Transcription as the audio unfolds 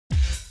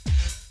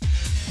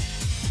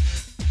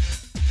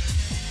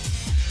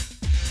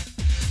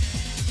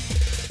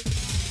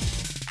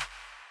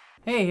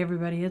Hey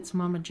everybody, it's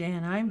Mama J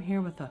and I'm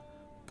here with a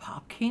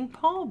Pop King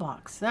Paul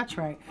box. That's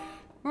right.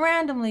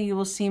 Randomly you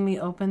will see me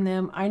open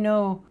them. I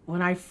know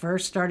when I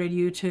first started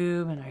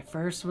YouTube and I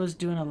first was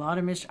doing a lot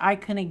of mystery, I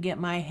couldn't get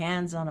my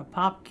hands on a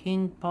Pop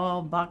King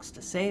Paul box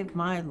to save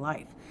my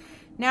life.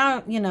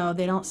 Now, you know,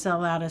 they don't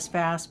sell out as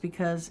fast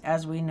because,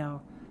 as we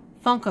know,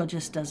 Funko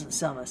just doesn't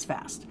sell as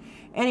fast.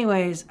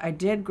 Anyways, I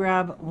did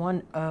grab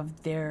one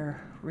of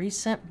their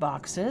recent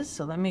boxes.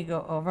 So let me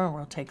go over and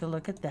we'll take a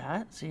look at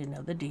that so you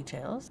know the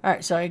details. All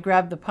right, so I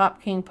grabbed the Pop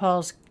King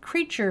Paul's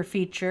Creature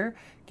Feature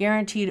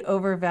Guaranteed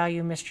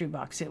Overvalue Mystery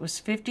Box. It was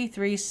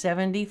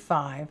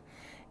 $53.75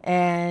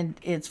 and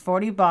it's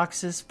 40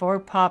 boxes, 4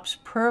 pops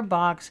per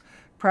box,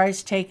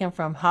 price taken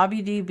from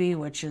HobbyDB,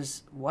 which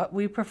is what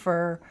we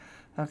prefer.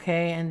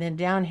 Okay, and then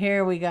down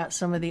here we got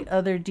some of the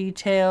other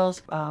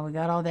details. We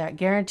got all that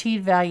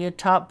guaranteed value.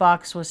 Top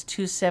box was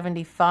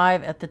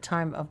 $275 at the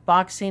time of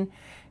boxing.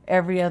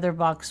 Every other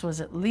box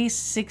was at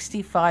least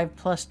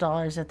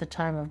 $65+ at the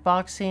time of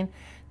boxing.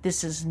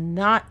 This is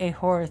not a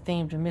horror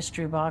themed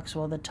mystery box.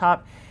 Well, the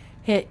top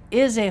hit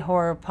is a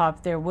horror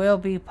pop. There will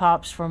be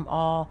pops from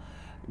all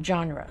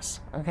genres,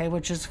 okay,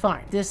 which is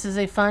fine. This is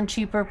a fun,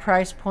 cheaper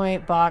price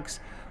point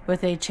box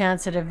with a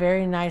chance at a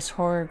very nice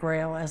horror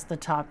grail as the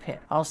top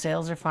hit. All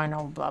sales are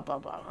final, blah, blah,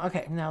 blah.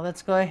 Okay, now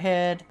let's go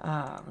ahead.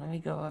 Let me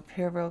go up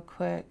here real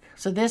quick.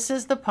 So this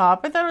is the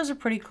pop. I thought it was a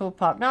pretty cool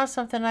pop. Not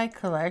something I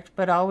collect,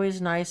 but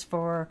always nice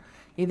for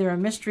either a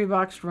mystery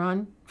box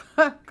run,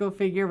 go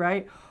figure,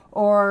 right?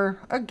 Or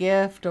a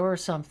gift or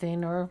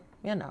something, or,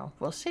 you know,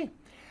 we'll see.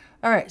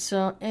 All right,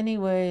 so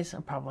anyways,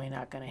 I'm probably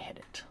not going to hit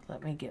it.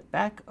 Let me get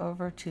back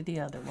over to the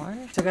other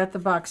one. So I got the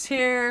box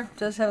here.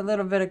 Does have a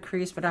little bit of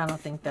crease, but I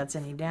don't think that's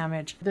any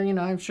damage. You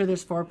know, I'm sure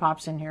there's 4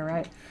 pops in here,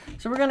 right?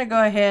 So we're going to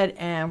go ahead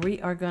and we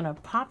are going to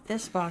pop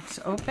this box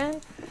open.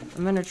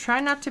 I'm going to try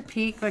not to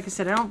peek. Like I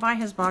said, I don't buy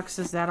his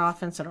boxes that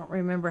often, so I don't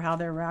remember how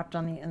they're wrapped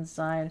on the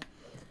inside.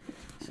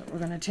 So we're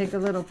going to take a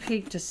little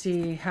peek to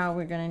see how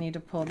we're going to need to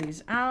pull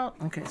these out.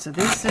 Okay, so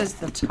this is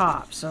the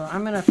top. So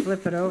I'm going to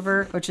flip it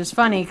over, which is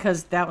funny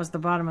because that was the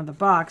bottom of the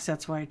box.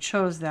 That's why I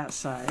chose that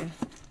side.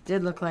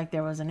 Did look like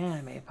there was an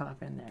anime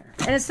pop in there.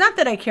 And it's not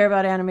that I care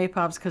about anime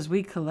pops because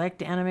we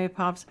collect anime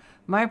pops.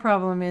 My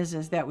problem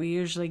is that we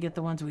usually get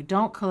the ones we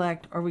don't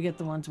collect or we get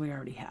the ones we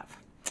already have.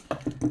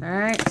 All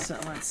right, so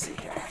let's see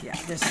here. Yeah,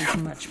 this is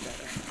much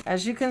better.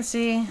 As you can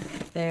see,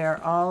 they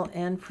are all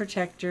in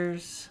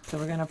protectors. So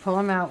we're going to pull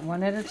them out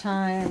one at a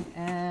time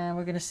and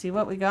we're going to see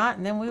what we got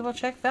and then we will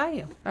check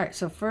value. All right,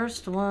 so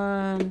first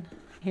one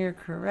here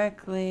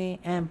correctly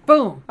and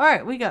boom. All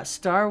right, we got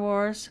Star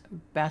Wars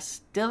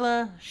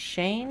Bastilla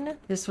Shane.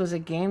 This was a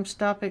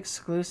GameStop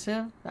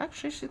exclusive.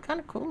 Actually, she's kind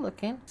of cool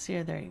looking. See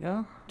her, there you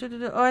go.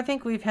 Oh, I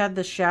think we've had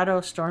the Shadow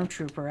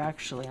Stormtrooper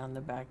actually on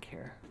the back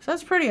here. So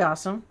that's pretty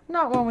awesome.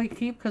 Not one we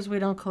keep because we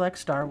don't collect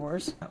Star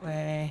Wars. That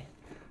way.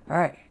 All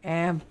right,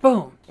 and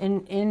boom.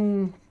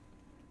 In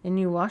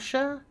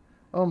Inuasha.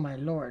 Oh my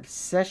lord.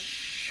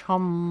 Heshamaru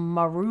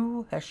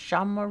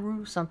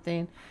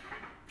something.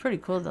 Pretty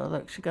cool though.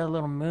 Look, she got a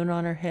little moon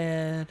on her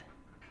head.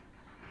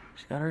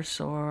 She's got her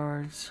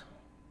swords.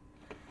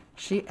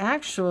 She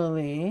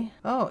actually,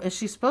 oh, is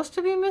she supposed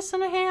to be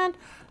missing a hand?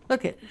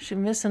 Look at, she's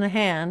missing a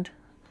hand.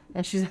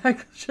 And she's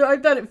actually, I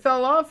thought it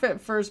fell off at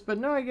first, but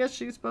no, I guess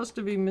she's supposed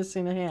to be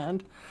missing a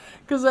hand.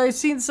 Because I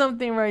seen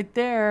something right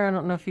there. I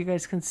don't know if you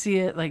guys can see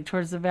it, like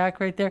towards the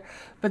back right there.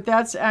 But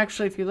that's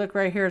actually, if you look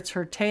right here, it's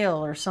her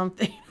tail or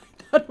something.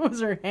 I thought it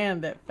was her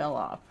hand that fell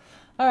off.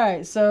 All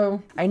right,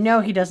 so I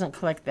know he doesn't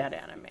collect that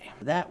anime.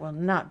 That will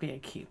not be a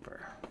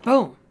keeper.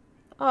 Boom.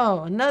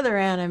 Oh, another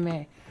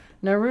anime.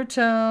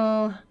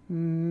 Naruto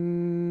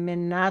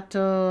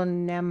Minato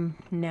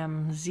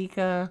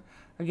Nemzika.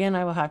 Again,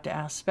 I will have to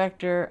ask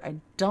Spectre. I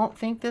don't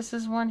think this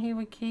is one he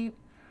would keep.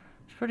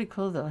 It's pretty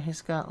cool, though.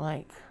 He's got,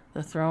 like,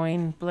 the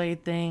throwing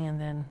blade thing and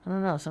then, I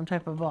don't know, some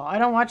type of ball. I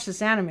don't watch this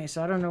anime,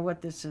 so I don't know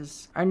what this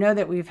is. I know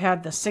that we've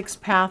had the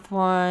 6-path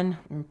one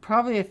and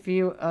probably a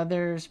few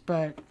others,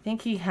 but I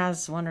think he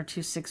has 1 or 2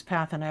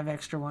 6-path and I have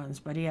extra ones,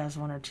 but he has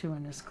 1 or 2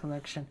 in his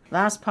collection.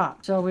 Last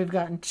pop. So we've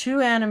gotten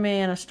 2 anime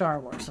and a Star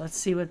Wars. Let's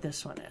see what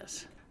this one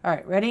is. All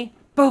right, ready?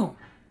 Boom.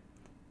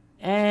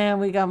 And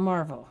we got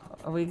Marvel.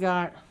 We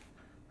got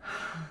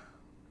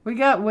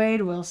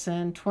Wade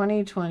Wilson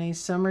 2020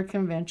 Summer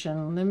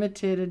Convention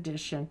Limited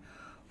Edition.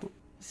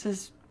 This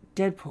is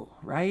Deadpool,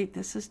 right?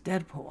 This is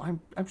Deadpool.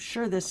 I'm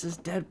sure this is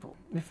Deadpool,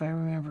 if I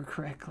remember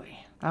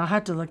correctly. I'll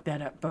have to look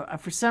that up, but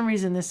for some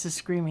reason this is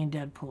screaming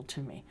Deadpool to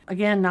me.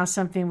 Again, not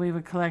something we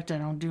would collect. I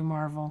don't do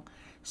Marvel.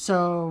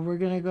 So we're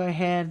going to go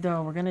ahead,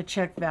 though. We're going to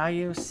check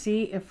value,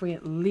 see if we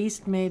at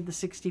least made the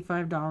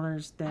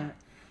 $65 that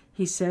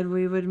he said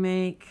we would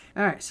make.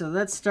 All right, so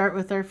let's start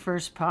with our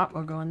first pop.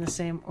 We'll go in the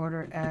same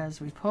order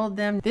as we pulled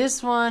them.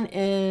 This one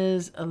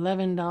is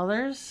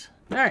 $11.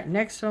 All right,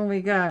 next one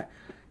we got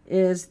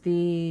is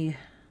the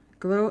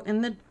glow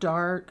in the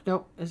dark.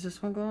 Nope, is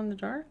this one glow in the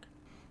dark?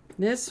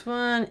 This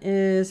one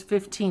is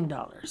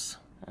 $15.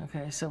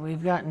 Okay, so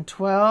we've gotten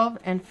 12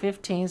 and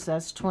 15, so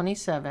that's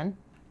 27.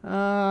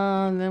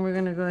 And then we're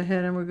gonna go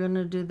ahead and we're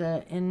gonna do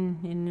the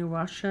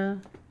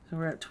Inuyasha. So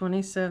we're at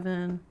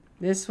 27.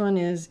 This one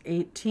is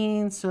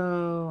 18,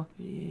 so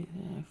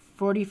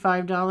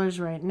 $45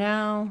 right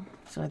now.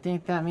 So I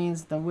think that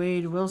means the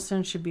Wade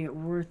Wilson should be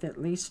worth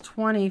at least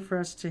 20 for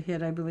us to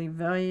hit, I believe,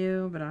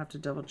 value, but I'll have to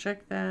double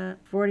check that.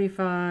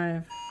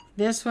 45.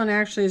 This one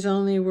actually is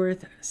only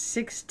worth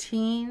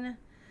 16.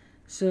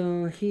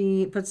 So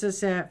he puts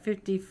us at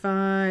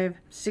 55,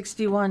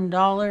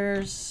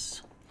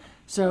 $61.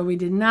 So we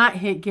did not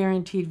hit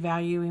guaranteed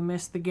value. We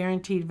missed the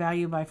guaranteed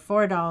value by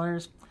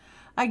 $4.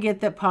 I get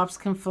that pops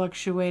can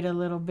fluctuate a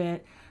little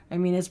bit. I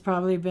mean, it's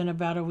probably been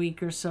about a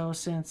week or so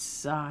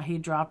since he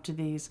dropped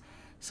these.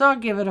 So I'll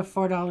give it a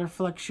 $4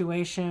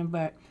 fluctuation,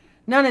 but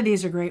none of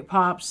these are great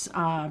pops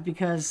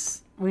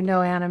because we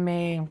know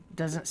anime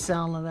doesn't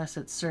sell unless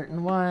it's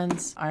certain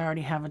ones. I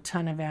already have a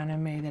ton of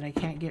anime that I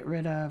can't get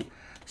rid of.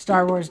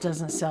 Star Wars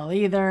doesn't sell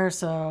either,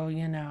 so,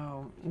 you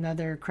know,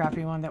 another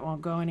crappy one that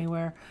won't go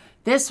anywhere.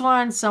 This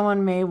one,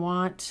 someone may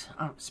want,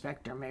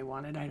 Spectre may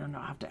want it. I don't know.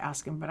 I'll have to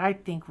ask him, but I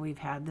think we've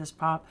had this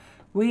pop.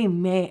 We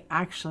may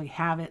actually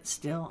have it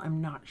still. I'm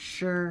not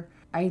sure.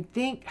 I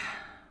think,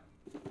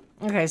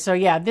 okay, so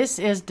yeah, this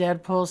is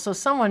Deadpool. So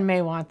someone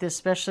may want this,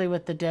 especially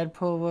with the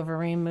Deadpool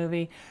Wolverine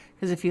movie,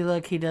 because if you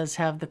look, he does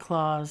have the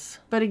claws.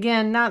 But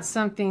again, not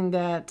something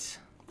that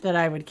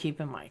I would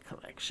keep in my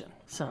collection.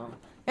 So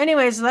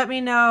anyways, let me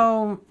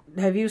know.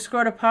 Have you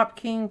scored a Pop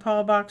King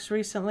Paul box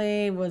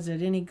recently? Was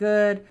it any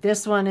good?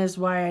 This one is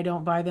why I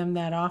don't buy them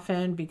that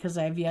often, because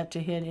I've yet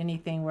to hit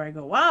anything where I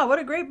go, wow, what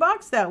a great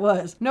box that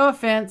was. No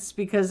offense,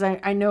 because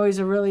I know he's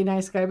a really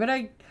nice guy, but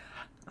I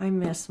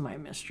miss my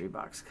mystery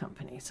box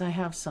companies. I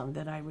have some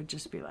that I would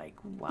just be like,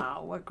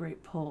 wow, what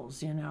great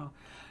pulls, you know.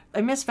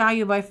 I miss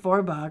value by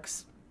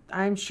 $4.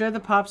 I'm sure the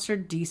pops are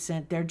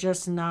decent. They're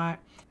just not...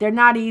 They're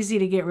not easy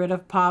to get rid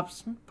of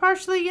pops,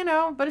 partially, you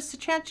know, but it's the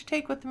chance you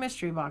take with the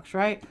mystery box,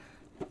 right?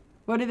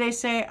 What do they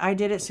say? I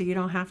did it so you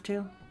don't have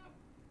to.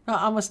 No,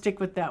 I'm going to stick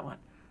with that one.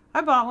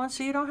 I bought one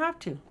so you don't have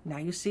to. Now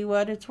you see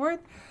what it's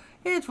worth.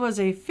 It was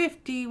a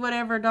 $50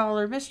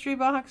 whatever mystery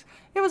box.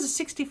 It was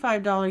a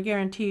 $65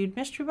 guaranteed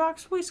mystery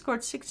box. We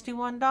scored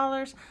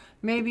 $61.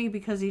 Maybe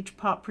because each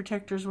pop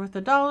protector is worth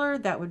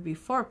 $1, that would be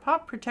 4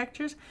 pop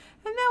protectors.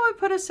 And that would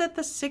put us at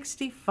the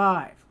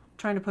 65.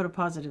 Trying to put a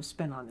positive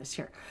spin on this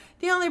here.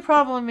 The only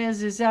problem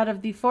is out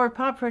of the 4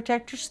 pop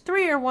protectors,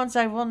 3 are ones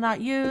I will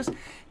not use.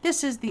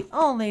 This is the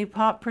only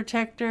pop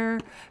protector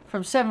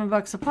from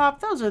 $7 a pop.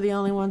 Those are the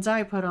only ones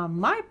I put on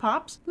my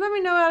pops. Let me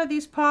know out of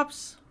these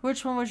pops,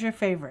 which one was your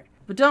favorite.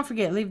 But don't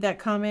forget, leave that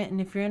comment, and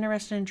if you're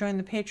interested in joining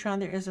the Patreon,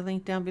 there is a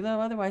link down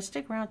below. Otherwise,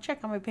 stick around, check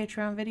out my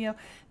Patreon video.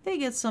 They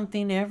get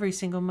something every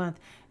single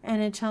month.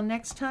 And until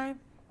next time,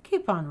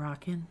 keep on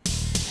rocking.